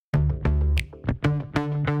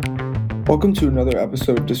Welcome to another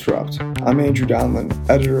episode of Disrupt. I'm Andrew Donlin,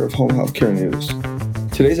 editor of Home Healthcare News.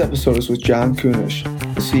 Today's episode is with John Kunish,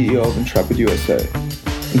 the CEO of Intrepid USA.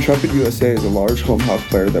 Intrepid USA is a large home health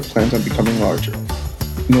player that plans on becoming larger.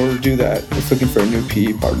 In order to do that, it's looking for a new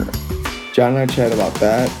PE partner. John and I chat about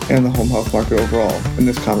that and the home health market overall in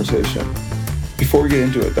this conversation. Before we get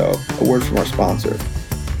into it though, a word from our sponsor.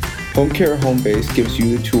 HomeCare HomeBase gives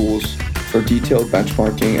you the tools for detailed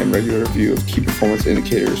benchmarking and regular review of key performance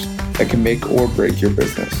indicators that can make or break your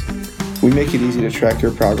business. We make it easy to track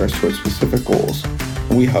your progress towards specific goals,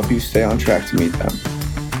 and we help you stay on track to meet them.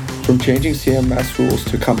 From changing CMS rules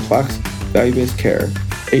to complex, value-based care,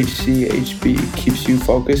 HCHB keeps you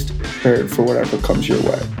focused, prepared for whatever comes your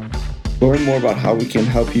way. Learn more about how we can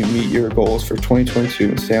help you meet your goals for 2022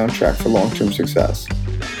 and stay on track for long-term success.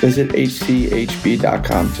 Visit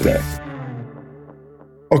hchb.com today.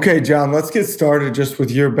 Okay, John, let's get started just with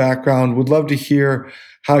your background. Would love to hear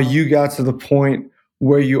how you got to the point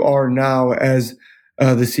where you are now as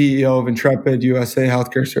the CEO of Intrepid USA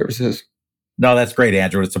Healthcare Services. No, that's great,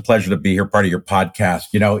 Andrew. It's a pleasure to be here, part of your podcast.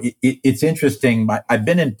 You know, it's interesting. I've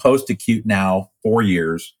been in post-acute now 4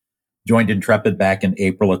 years, joined Intrepid back in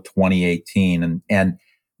April of 2018. And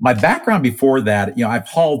my background before that, you know, I've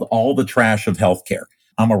hauled all the trash of healthcare.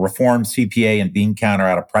 I'm a reformed CPA and bean counter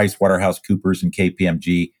out of PricewaterhouseCoopers and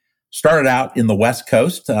KPMG. Started out in the West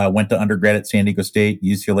Coast, went to undergrad at San Diego State,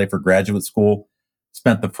 UCLA for graduate school.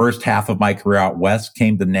 Spent the first half of my career out West,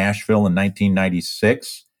 came to Nashville in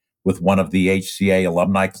 1996 with one of the HCA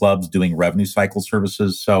alumni clubs doing revenue cycle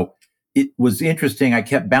services. So it was interesting. I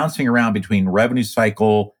kept bouncing around between revenue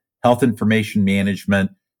cycle, health information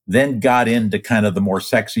management, then got into kind of the more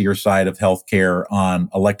sexier side of healthcare on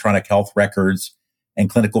electronic health records and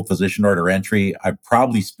clinical physician order entry. I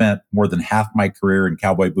probably spent more than half my career in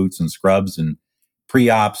cowboy boots and scrubs and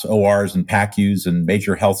pre-ops, ORs and PACUs and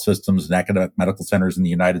major health systems and academic medical centers in the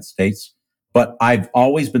United States. But I've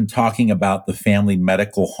always been talking about the family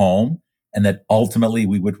medical home and that ultimately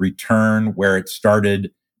we would return where it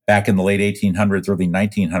started back in the late 1800s, early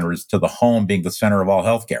 1900s to the home being the center of all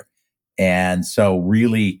healthcare. And so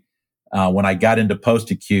really, when I got into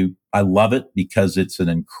post-acute, I love it because it's an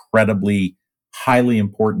incredibly highly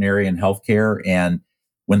important area in healthcare. And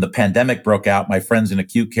when the pandemic broke out, my friends in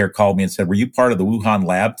acute care called me and said, were you part of the Wuhan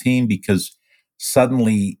lab team? Because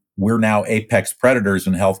suddenly we're now apex predators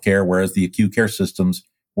in healthcare, whereas the acute care systems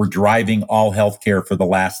were driving all healthcare for the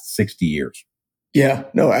last 60 years. Yeah,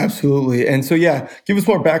 no, absolutely. And so, give us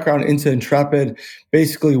more background into Intrepid,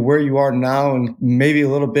 basically where you are now, and maybe a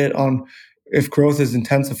little bit on if growth has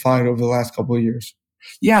intensified over the last couple of years.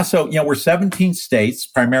 Yeah, so, you know, we're 17 states,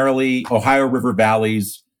 primarily Ohio River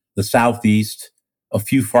Valleys, the Southeast, a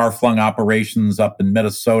few far-flung operations up in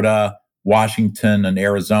Minnesota, Washington, and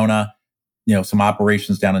Arizona, you know, some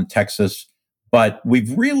operations down in Texas. But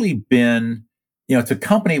we've really been, you know, it's a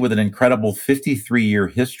company with an incredible 53-year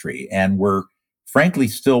history, and we're frankly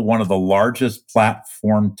still one of the largest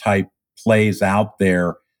platform-type plays out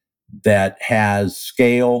there that has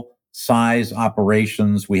scale, size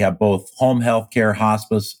operations. We have both home health care,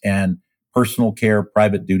 hospice, and personal care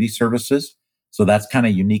private duty services. So that's kind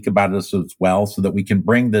of unique about us as well, so that we can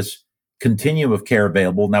bring this continuum of care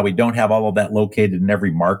available. Now, we don't have all of that located in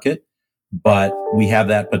every market, but we have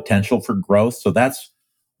that potential for growth. So that's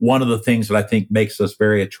one of the things that I think makes us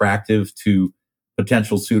very attractive to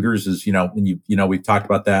potential suitors is, you know, and you know, we've talked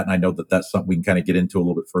about that, and I know that that's something we can kind of get into a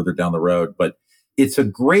little bit further down the road, but it's a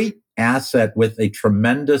great asset with a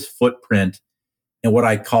tremendous footprint in what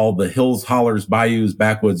I call the hills, hollers, bayous,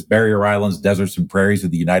 backwoods, barrier islands, deserts, and prairies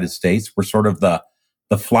of the United States. We're sort of the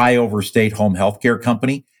flyover state home healthcare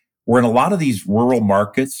company. We're in a lot of these rural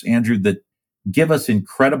markets, Andrew, that give us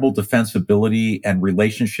incredible defensibility and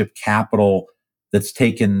relationship capital that's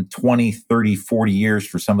taken 20, 30, 40 years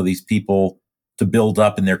for some of these people to build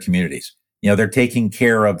up in their communities. You know, they're taking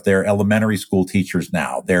care of their elementary school teachers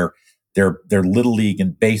now. They're little league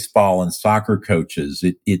and baseball and soccer coaches.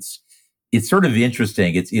 It's sort of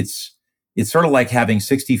interesting. It's sort of like having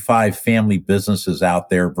 65 family businesses out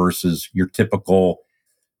there versus your typical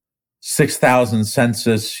 6,000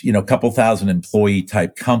 census, you know, couple thousand employee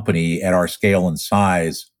type company at our scale and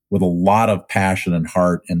size, with a lot of passion and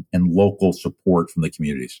heart and local support from the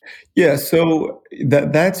communities. Yeah, so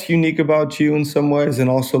that's unique about you in some ways. And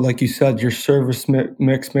also, like you said, your service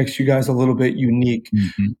mix makes you guys a little bit unique.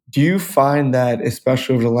 Mm-hmm. Do you find that,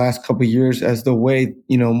 especially over the last couple of years, as the way,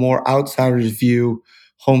 you know, more outsiders view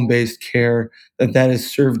home-based care, that has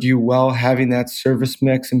served you well, having that service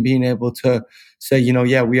mix and being able to say, you know,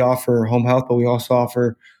 yeah, we offer home health, but we also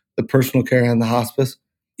offer the personal care and the hospice?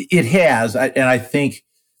 It has. And I think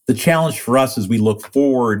the challenge for us as we look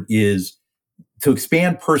forward is to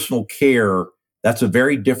expand personal care, that's a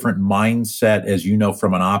very different mindset, as you know,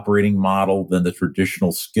 from an operating model than the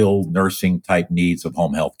traditional skilled nursing type needs of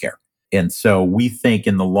home health care. And so we think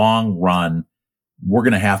in the long run, we're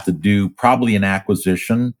going to have to do probably an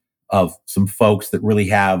acquisition of some folks that really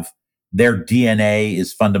have their DNA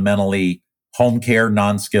is fundamentally home care,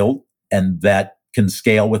 non-skilled, and that can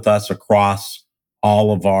scale with us across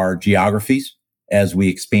all of our geographies as we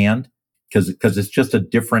expand, because it's just a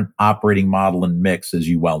different operating model and mix, as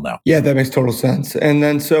you well know. Yeah, that makes total sense. And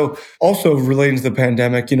then so also relating to the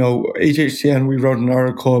pandemic, HHCN, we wrote an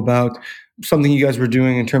article about something you guys were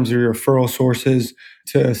doing in terms of your referral sources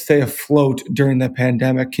to stay afloat during the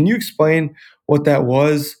pandemic. Can you explain what that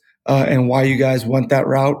was and why you guys went that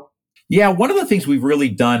route? Yeah, one of the things we've really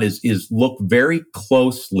done is look very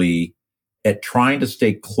closely at trying to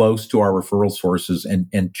stay close to our referral sources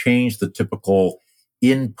and change the typical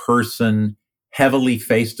in-person, heavily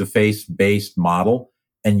face-to-face based model,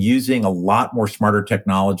 and using a lot more smarter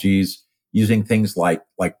technologies, using things like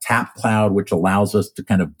TapCloud, which allows us to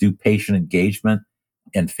kind of do patient engagement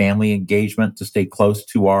and family engagement to stay close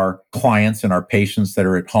to our clients and our patients that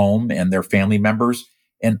are at home and their family members,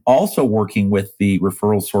 and also working with the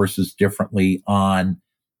referral sources differently on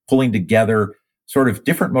pulling together sort of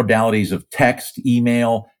different modalities of text,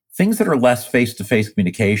 email, things that are less face-to-face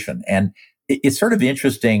communication. And it's sort of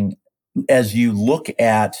interesting as you look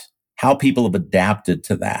at how people have adapted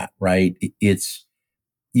to that, right? It's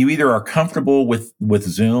you either are comfortable with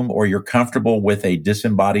Zoom or you're comfortable with a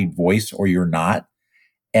disembodied voice or you're not.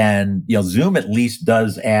 And, Zoom at least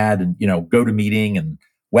does add, and, GoToMeeting and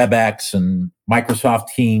WebEx and Microsoft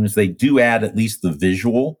Teams, they do add at least the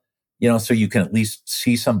visual, so you can at least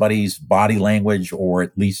see somebody's body language or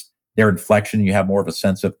at least their inflection. You have more of a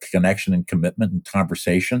sense of connection and commitment and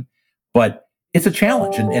conversation. But it's a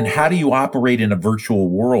challenge. And how do you operate in a virtual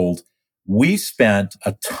world? We spent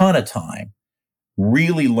a ton of time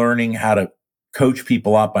really learning how to coach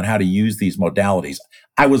people up on how to use these modalities.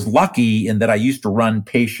 I was lucky in that I used to run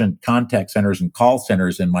patient contact centers and call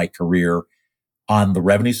centers in my career on the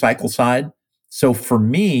revenue cycle side. So for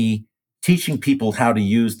me, teaching people how to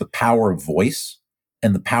use the power of voice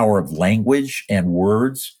and the power of language and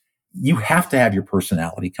words, you have to have your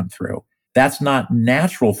personality come through. That's not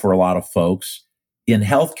natural for a lot of folks in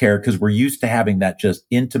healthcare because we're used to having that just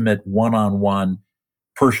intimate one-on-one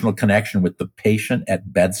personal connection with the patient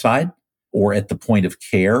at bedside or at the point of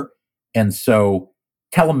care. And so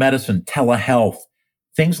telemedicine, telehealth,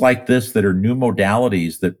 things like this that are new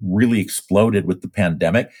modalities that really exploded with the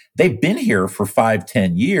pandemic, they've been here for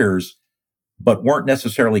 5-10 years, but weren't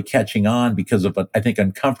necessarily catching on because of, I think,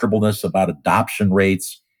 uncomfortableness about adoption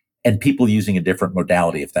rates and people using a different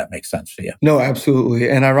modality, if that makes sense to you. No, absolutely.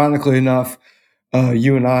 And ironically enough,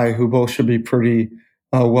 you and I, who both should be pretty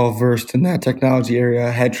well-versed in that technology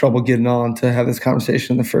area, had trouble getting on to have this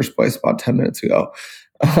conversation in the first place about 10 minutes ago.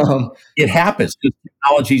 It happens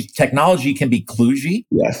because technology can be kludgy.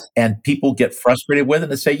 Yes. And people get frustrated with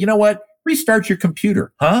it and say, you know what? Restart your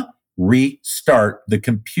computer. Restart the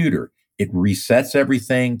computer. It resets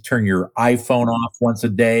everything. Turn your iPhone off once a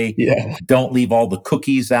day. Yeah. Don't leave all the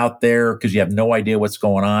cookies out there because you have no idea what's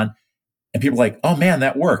going on. And people are like, oh man,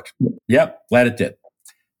 that worked. Yep, glad it did.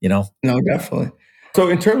 No, definitely. So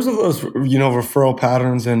in terms of those, referral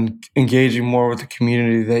patterns and engaging more with the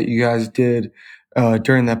community that you guys did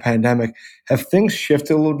during that pandemic, have things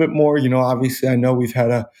shifted a little bit more? Obviously, I know we've had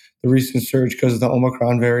the recent surge because of the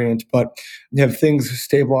Omicron variant, but have things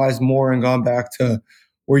stabilized more and gone back to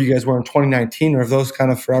where you guys were in 2019, or have those kind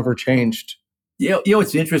of forever changed?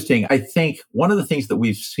 It's interesting. I think one of the things that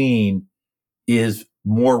we've seen is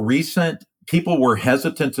more recent. People were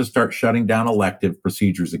hesitant to start shutting down elective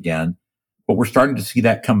procedures again, but we're starting to see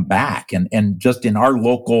that come back. And just in our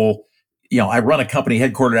local, I run a company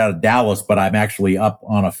headquartered out of Dallas, but I'm actually up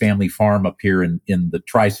on a family farm up here in the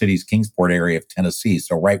Tri-Cities, Kingsport area of Tennessee.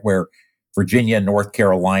 So right where Virginia, North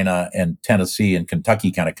Carolina, and Tennessee and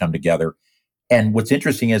Kentucky kind of come together. And what's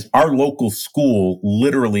interesting is our local school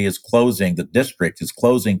literally is closing. The district is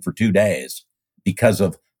closing for 2 days because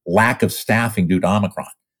of lack of staffing due to Omicron.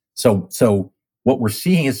 So what we're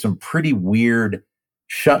seeing is some pretty weird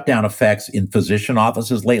shutdown effects in physician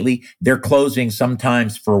offices lately. They're closing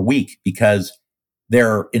sometimes for a week because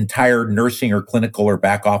their entire nursing or clinical or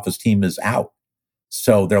back office team is out.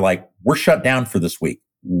 So they're like, we're shut down for this week.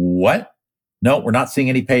 What? No, we're not seeing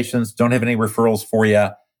any patients. Don't have any referrals for you.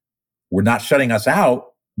 We're not shutting us out,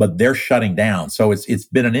 but they're shutting down. So it's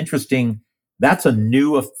been an interesting, that's a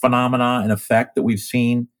new phenomena and effect that we've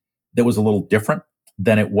seen that was a little different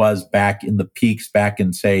than it was back in the peaks back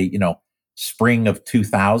in, say, spring of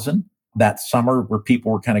 2000. that summer where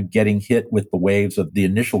people were kind of getting hit with the waves of the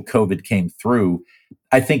initial COVID came through.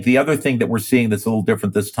 I think the other thing that we're seeing that's a little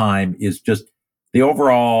different this time is just the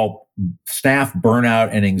overall staff burnout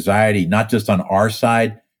and anxiety, not just on our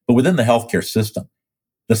side, but within the healthcare system.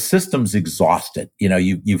 The system's exhausted.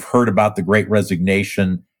 You've heard about the Great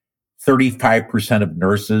Resignation. 35% of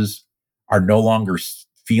nurses are no longer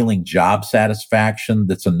feeling job satisfaction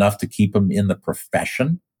that's enough to keep them in the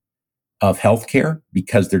profession of healthcare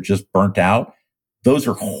because they're just burnt out. Those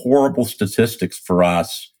are horrible statistics for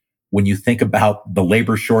us when you think about the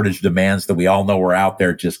labor shortage demands that we all know are out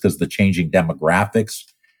there just because of the changing demographics,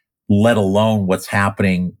 let alone what's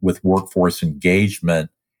happening with workforce engagement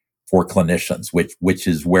for clinicians, which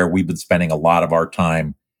is where we've been spending a lot of our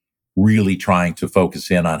time really trying to focus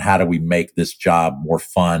in on how do we make this job more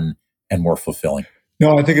fun and more fulfilling.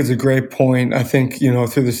 No, I think it's a great point. I think,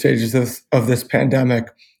 through the stages of this pandemic,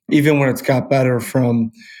 even when it's got better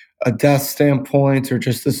from a death standpoint or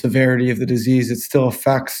just the severity of the disease, it still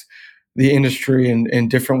affects the industry in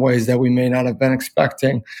different ways that we may not have been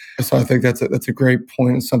expecting. So I think that's a great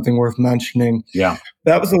point and something worth mentioning. Yeah.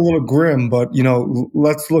 That was a little grim, but,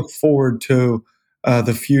 let's look forward to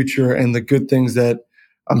the future and the good things that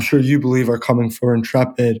I'm sure you believe are coming for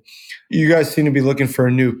Intrepid. You guys seem to be looking for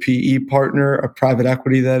a new PE partner, a private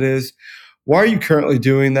equity that is. Why are you currently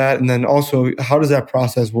doing that? And then also, how does that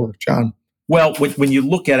process work, John? Well, when you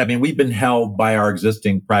look at it, we've been held by our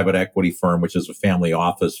existing private equity firm, which is a family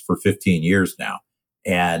office, for 15 years now.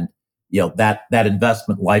 And, that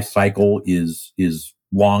investment life cycle is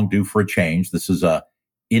long due for a change. This is a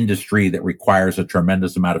industry that requires a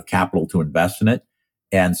tremendous amount of capital to invest in it.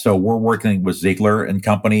 And so we're working with Ziegler and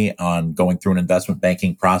Company on going through an investment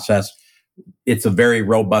banking process. It's a very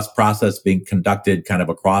robust process being conducted kind of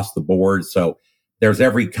across the board. So there's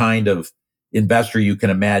every kind of investor you can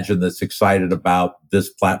imagine that's excited about this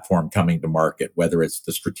platform coming to market, whether it's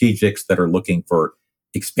the strategics that are looking for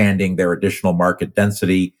expanding their additional market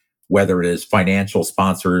density, whether it is financial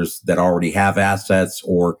sponsors that already have assets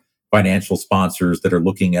or financial sponsors that are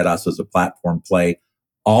looking at us as a platform play.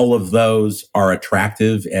 All of those are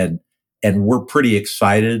attractive, and we're pretty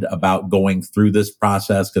excited about going through this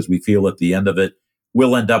process because we feel at the end of it,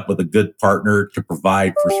 we'll end up with a good partner to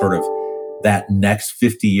provide for sort of that next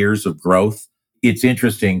 50 years of growth. It's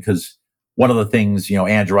interesting because one of the things,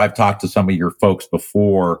 Andrew, I've talked to some of your folks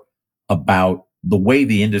before about the way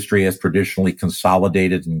the industry has traditionally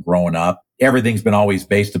consolidated and grown up. Everything's been always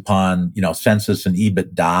based upon, census and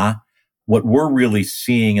EBITDA. What we're really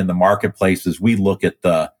seeing in the marketplace is we look at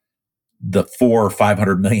the $400 or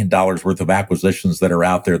 $500 million worth of acquisitions that are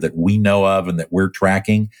out there that we know of and that we're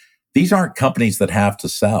tracking. These aren't companies that have to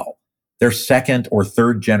sell. They're second or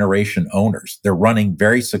third generation owners. They're running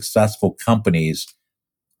very successful companies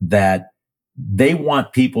that they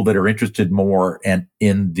want people that are interested more and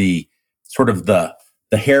in the sort of the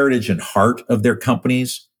heritage and heart of their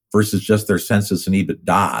companies versus just their census and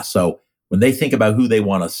EBITDA. So when they think about who they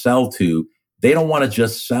want to sell to, they don't want to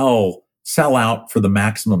just sell out for the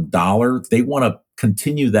maximum dollar. They want to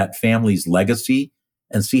continue that family's legacy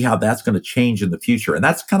and see how that's going to change in the future. And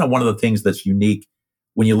that's kind of one of the things that's unique.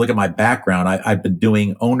 When you look at my background, I've been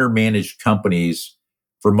doing owner-managed companies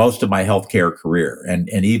for most of my healthcare career. And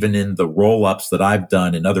even in the roll-ups that I've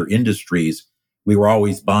done in other industries, we were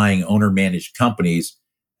always buying owner-managed companies.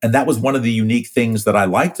 And that was one of the unique things that I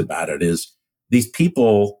liked about it is these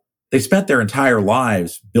people, they spent their entire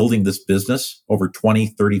lives building this business over 20,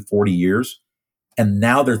 30, 40 years. And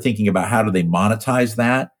now they're thinking about how do they monetize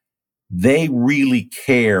that? They really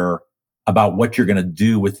care about what you're going to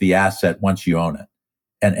do with the asset once you own it.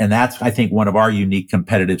 And that's, I think, one of our unique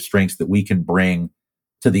competitive strengths that we can bring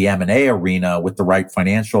to the M&A arena with the right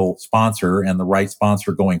financial sponsor and the right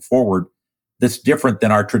sponsor going forward. That's different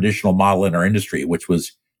than our traditional model in our industry, which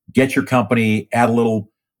was get your company, add a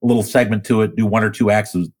little segment to it, do one or two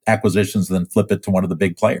acquisitions, and then flip it to one of the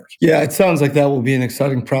big players. Yeah, it sounds like that will be an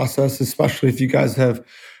exciting process, especially if you guys have,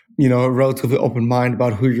 a relatively open mind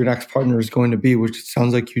about who your next partner is going to be, which it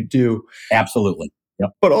sounds like you do. Absolutely.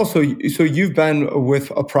 Yep. But also, so you've been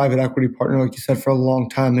with a private equity partner, like you said, for a long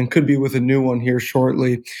time and could be with a new one here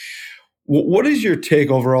shortly. What is your take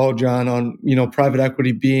overall, John, on, private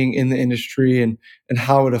equity being in the industry and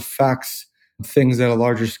how it affects things at a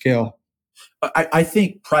larger scale? I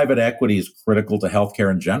think private equity is critical to healthcare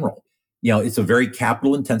in general. It's a very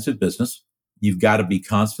capital intensive business. You've got to be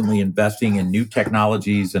constantly investing in new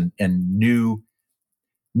technologies and new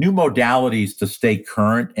modalities to stay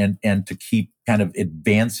current and to keep kind of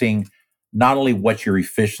advancing not only what your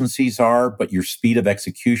efficiencies are, but your speed of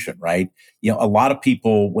execution, right? A lot of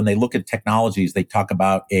people, when they look at technologies, they talk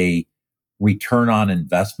about a return on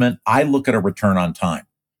investment, I look at a return on time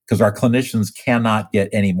because our clinicians cannot get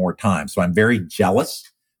any more time. So I'm very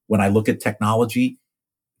jealous when I look at technology,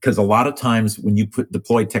 because a lot of times when you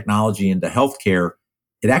deploy technology into healthcare,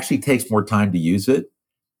 it actually takes more time to use it.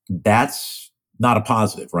 That's not a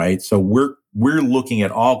positive, right? So we're looking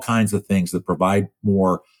at all kinds of things that provide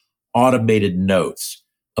more automated notes,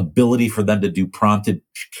 ability for them to do prompted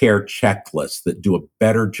care checklists that do a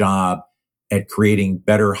better job at creating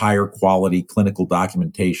better, higher quality clinical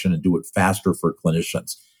documentation and do it faster for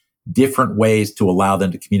clinicians. Different ways to allow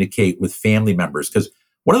them to communicate with family members. Because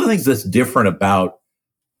one of the things that's different about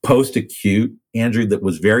post-acute, Andrew, that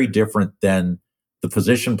was very different than the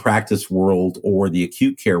physician practice world or the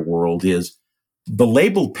acute care world is the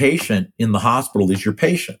labeled patient in the hospital is your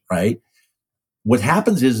patient, right? What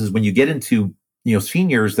happens is when you get into,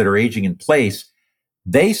 seniors that are aging in place,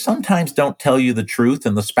 they sometimes don't tell you the truth,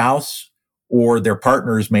 and the spouse or their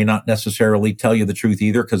partners may not necessarily tell you the truth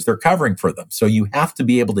either because they're covering for them. So you have to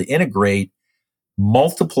be able to integrate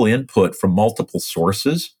multiple input from multiple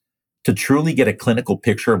sources to truly get a clinical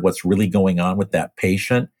picture of what's really going on with that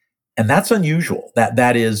patient. And that's unusual.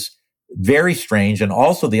 That is very strange. And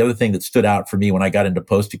also the other thing that stood out for me when I got into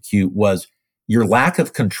post-acute was your lack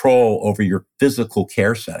of control over your physical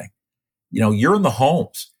care setting. You're in the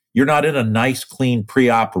homes. You're not in a nice, clean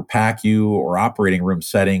pre-op or PACU or operating room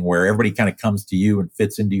setting where everybody kind of comes to you and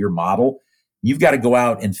fits into your model. You've got to go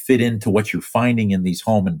out and fit into what you're finding in these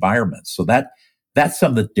home environments. So that's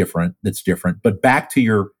something that's different. But back to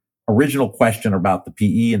your original question about the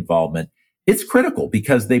PE involvement, it's critical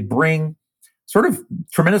because they bring sort of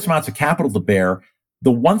tremendous amounts of capital to bear.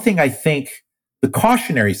 The one thing I think, the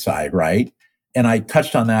cautionary side, right? And I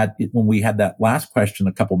touched on that when we had that last question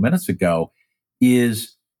a couple minutes ago,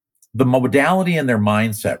 is the modality and their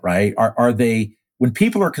mindset, right? Are they, when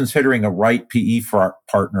people are considering a right PE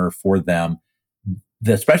partner for them,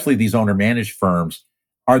 especially these owner-managed firms,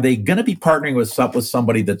 are they going to be partnering with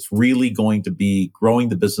somebody that's really going to be growing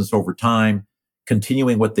the business over time,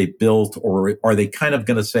 continuing what they built, or are they kind of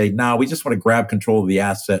going to say, no, we just want to grab control of the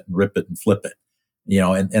asset and rip it and flip it?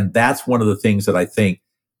 And that's one of the things that I think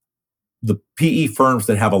the PE firms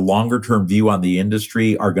that have a longer term view on the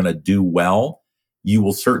industry are going to do well. You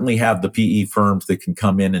will certainly have the PE firms that can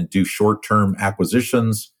come in and do short term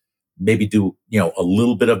acquisitions, maybe do, a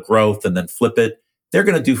little bit of growth and then flip it. They're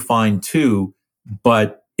going to do fine too,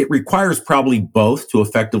 but it requires probably both to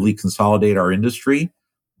effectively consolidate our industry,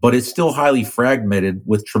 but it's still highly fragmented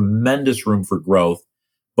with tremendous room for growth.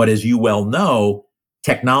 But as you well know,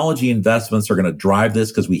 technology investments are going to drive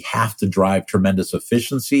this because we have to drive tremendous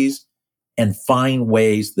efficiencies and find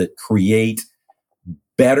ways that create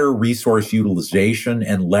better resource utilization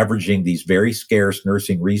and leveraging these very scarce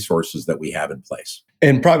nursing resources that we have in place.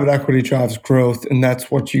 And private equity drives growth, and that's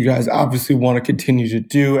what you guys obviously want to continue to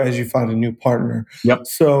do as you find a new partner. Yep.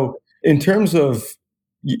 So in terms of,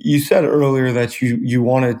 you said earlier that you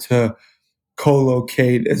wanted to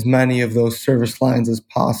co-locate as many of those service lines as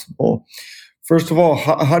possible. First of all,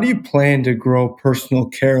 how do you plan to grow personal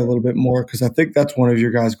care a little bit more? Because I think that's one of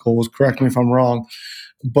your guys' goals. Correct me if I'm wrong.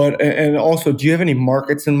 But, and also, do you have any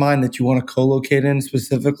markets in mind that you want to co-locate in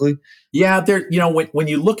specifically? Yeah, when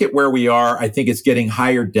you look at where we are, I think it's getting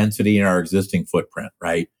higher density in our existing footprint,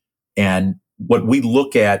 right? And what we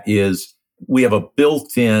look at is we have a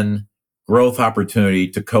built-in growth opportunity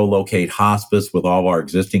to co-locate hospice with all of our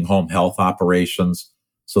existing home health operations.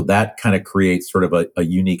 So that kind of creates sort of a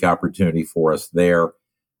unique opportunity for us there.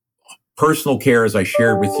 Personal care, as I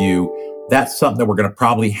shared with you, that's something that we're going to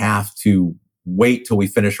probably have to wait till we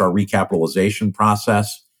finish our recapitalization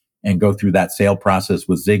process and go through that sale process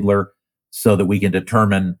with Ziegler so that we can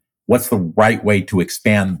determine what's the right way to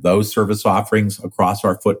expand those service offerings across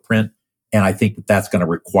our footprint. And I think that's going to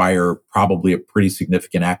require probably a pretty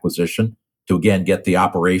significant acquisition to, again, get the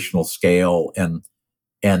operational scale and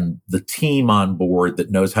the team on board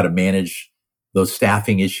that knows how to manage those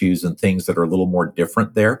staffing issues and things that are a little more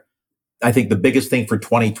different there. I think the biggest thing for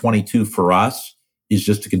 2022 for us is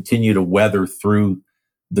just to continue to weather through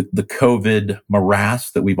the COVID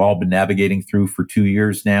morass that we've all been navigating through for 2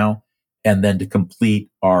 years now, and then to complete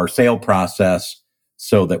our sale process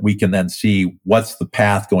so that we can then see what's the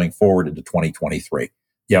path going forward into 2023.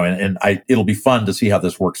 It'll be fun to see how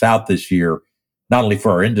this works out this year, not only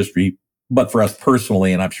for our industry, but for us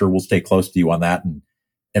personally. And I'm sure we'll stay close to you on that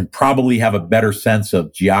and probably have a better sense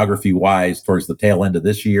of geography wise towards the tail end of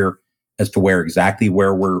this year as to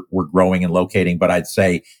where we're growing and locating. But I'd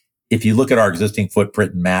say if you look at our existing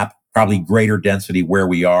footprint and map, probably greater density where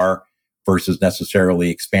we are versus necessarily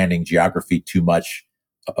expanding geography too much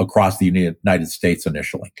across the United States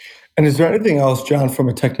initially. And is there anything else, John, from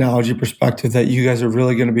a technology perspective that you guys are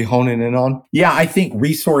really going to be honing in on? Yeah, I think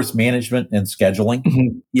resource management and scheduling.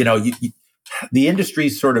 Mm-hmm. The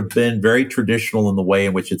industry's sort of been very traditional in the way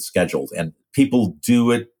in which it's scheduled, and people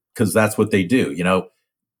do it because that's what they do.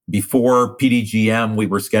 Before PDGM, we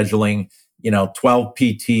were scheduling, 12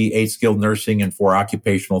 PT, 8 skilled nursing, and 4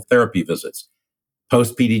 occupational therapy visits.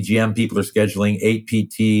 Post PDGM, people are scheduling 8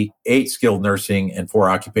 PT, 8 skilled nursing, and 4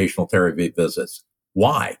 occupational therapy visits.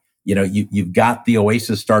 Why? You've got the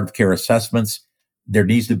OASIS start of care assessments. There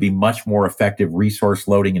needs to be much more effective resource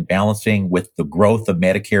loading and balancing with the growth of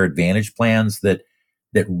Medicare Advantage plans that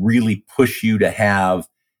really push you to have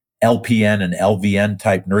LPN and LVN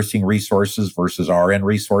type nursing resources versus RN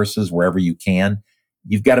resources wherever you can.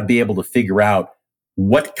 You've got to be able to figure out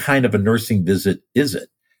what kind of a nursing visit is it.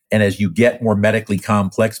 And as you get more medically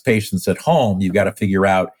complex patients at home, you've got to figure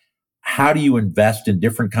out how do you invest in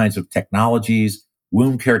different kinds of technologies,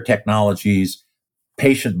 wound care technologies,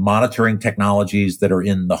 patient monitoring technologies that are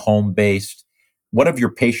in the home-based. What of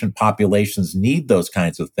your patient populations need those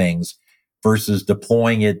kinds of things versus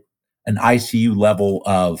deploying it an ICU level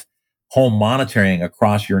of home monitoring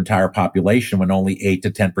across your entire population when only 8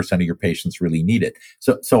 to 10% of your patients really need it.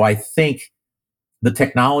 So I think the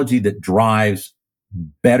technology that drives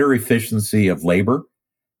better efficiency of labor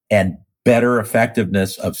and better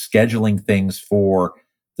effectiveness of scheduling things for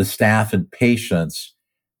the staff and patients,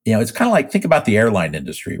 it's kind of like, think about the airline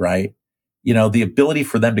industry, right? The ability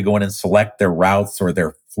for them to go in and select their routes or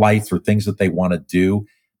their flights or things that they want to do.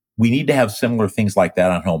 We need to have similar things like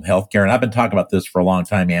that on home healthcare. And I've been talking about this for a long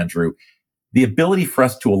time, Andrew. The ability for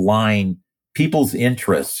us to align people's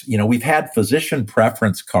interests. We've had physician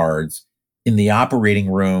preference cards in the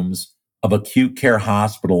operating rooms of acute care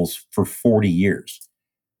hospitals for 40 years.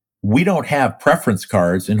 We don't have preference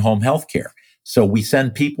cards in home healthcare. So we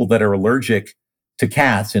send people that are allergic to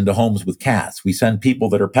cats into homes with cats. We send people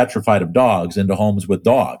that are petrified of dogs into homes with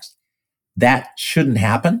dogs. That shouldn't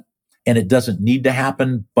happen, and it doesn't need to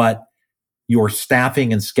happen, but your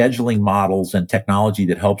staffing and scheduling models and technology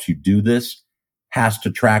that helps you do this has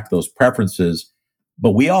to track those preferences.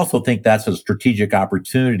 But we also think that's a strategic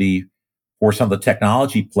opportunity for some of the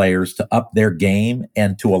technology players to up their game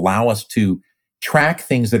and to allow us to track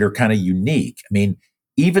things that are kind of unique. I mean,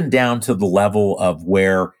 even down to the level of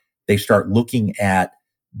where they start looking at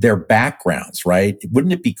their backgrounds, right?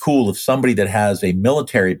 Wouldn't it be cool if somebody that has a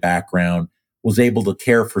military background was able to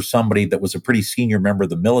care for somebody that was a pretty senior member of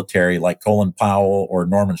the military, like Colin Powell or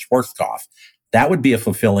Norman Schwarzkopf? That would be a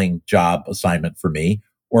fulfilling job assignment for me.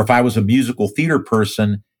 Or if I was a musical theater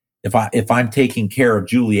person, if I'm taking care of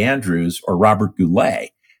Julie Andrews or Robert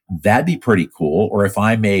Goulet, that'd be pretty cool. Or if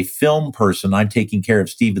I'm a film person, I'm taking care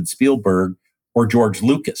of Steven Spielberg or George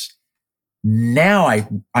Lucas. Now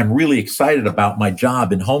I'm really excited about my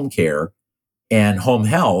job in home care and home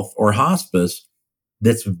health or hospice.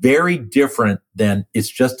 That's very different than it's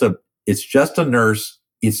just a nurse,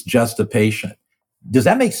 it's just a patient. Does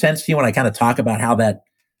that make sense to you when I kind of talk about how that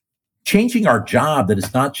changing our job, that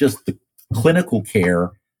it's not just the clinical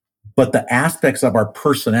care, but the aspects of our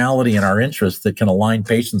personality and our interests that can align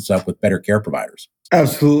patients up with better care providers?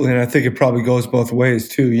 Absolutely. And I think it probably goes both ways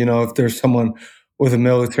too. If there's someone with a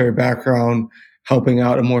military background helping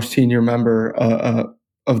out a more senior member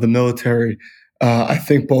of the military, I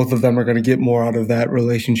think both of them are going to get more out of that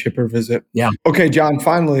relationship or visit. Yeah. Okay, John,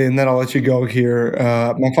 finally, and then I'll let you go here.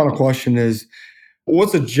 My final question is,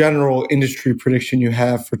 what's a general industry prediction you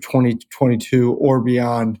have for 2022 or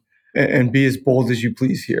beyond? And be as bold as you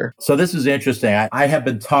please here. So this is interesting. I have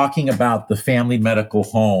been talking about the family medical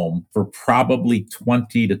home for probably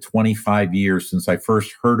 20 to 25 years since I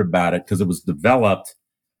first heard about it, because it was developed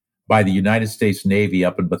by the United States Navy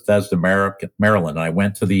up in Bethesda, Maryland. I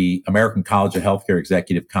went to the American College of Healthcare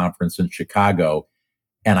Executive Conference in Chicago,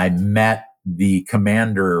 and I met the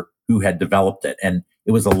commander who had developed it. And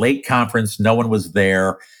it was a late conference. No one was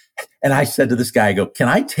there. And I said to this guy, I go, can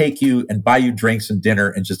I take you and buy you drinks and dinner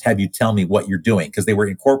and just have you tell me what you're doing? Because they were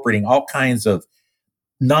incorporating all kinds of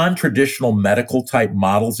non-traditional medical type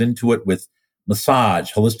models into it, with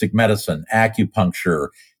massage, holistic medicine, acupuncture,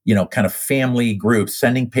 kind of family groups,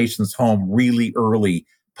 sending patients home really early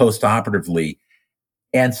post-operatively.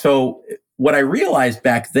 And so what I realized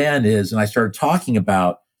back then is, and I started talking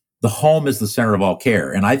about, the home is the center of all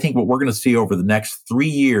care. And I think what we're going to see over the next 3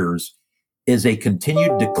 years is a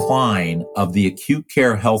continued decline of the acute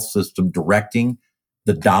care health system directing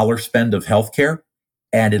the dollar spend of healthcare.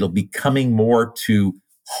 And it'll be coming more to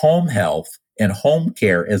home health and home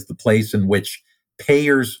care as the place in which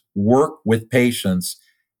payers work with patients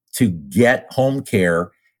to get home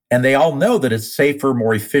care and they all know that it's safer,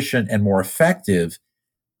 more efficient, and more effective,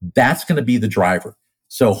 that's going to be the driver.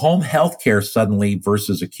 So home healthcare suddenly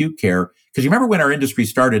versus acute care, because you remember when our industry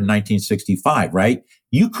started in 1965, right?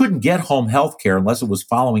 You couldn't get home healthcare unless it was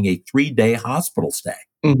following a 3-day hospital stay.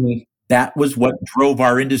 Mm-hmm. That was what drove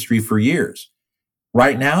our industry for years.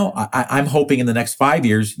 Right now, I'm hoping in the next 5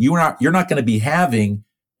 years, you're not going to be having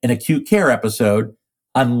an acute care episode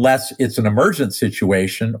unless it's an emergent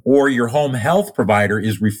situation or your home health provider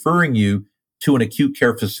is referring you to an acute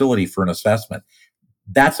care facility for an assessment.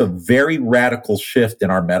 That's a very radical shift in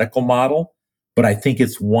our medical model, but I think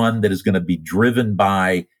it's one that is going to be driven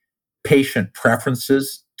by patient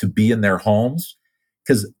preferences to be in their homes,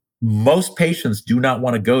 because most patients do not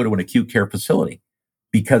want to go to an acute care facility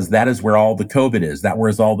because that is where all the COVID is. That's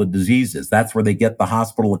where all the disease is. That's where they get the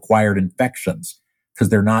hospital-acquired infections because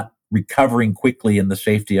they're not recovering quickly in the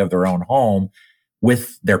safety of their own home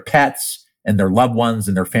with their pets and their loved ones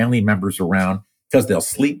and their family members around, because they'll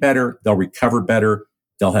sleep better, they'll recover better,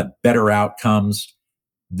 they'll have better outcomes.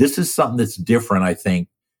 This is something that's different, I think.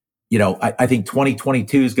 I think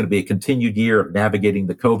 2022 is going to be a continued year of navigating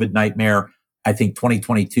the COVID nightmare. I think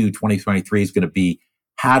 2022, 2023 is going to be,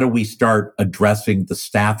 how do we start addressing the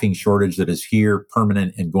staffing shortage that is here,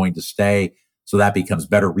 permanent and going to stay? So that becomes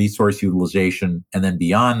better resource utilization. And then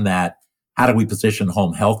beyond that, how do we position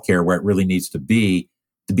home healthcare where it really needs to be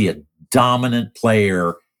a dominant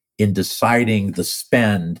player in deciding the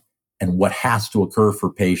spend and what has to occur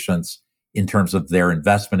for patients in terms of their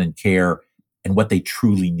investment in care and what they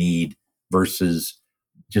truly need versus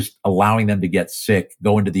just allowing them to get sick,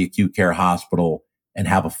 go into the acute care hospital and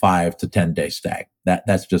have a 5 to 10 day stay.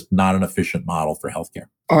 That's just not an efficient model for healthcare.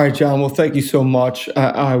 All right, John. Well, thank you so much.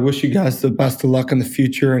 I wish you guys the best of luck in the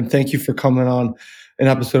future. And thank you for coming on an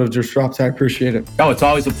episode of Disrupt. I appreciate it. Oh, it's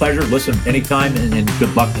always a pleasure. Listen, anytime, and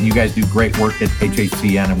good luck. You guys do great work at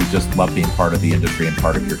HHCN, and we just love being part of the industry and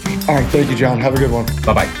part of your team. All right. Thank you, John. Have a good one.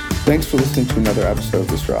 Bye-bye. Thanks for listening to another episode of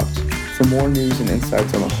Disrupt. For more news and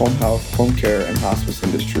insights on the home health, home care, and hospice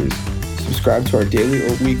industries, subscribe to our daily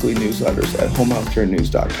or weekly newsletters at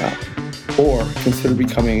homehealthcarenews.com or consider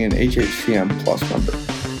becoming an HHCM Plus member.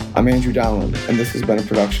 I'm Andrew Donlan, and this has been a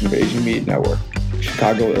production of Aging Media Network,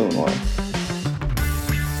 Chicago, Illinois.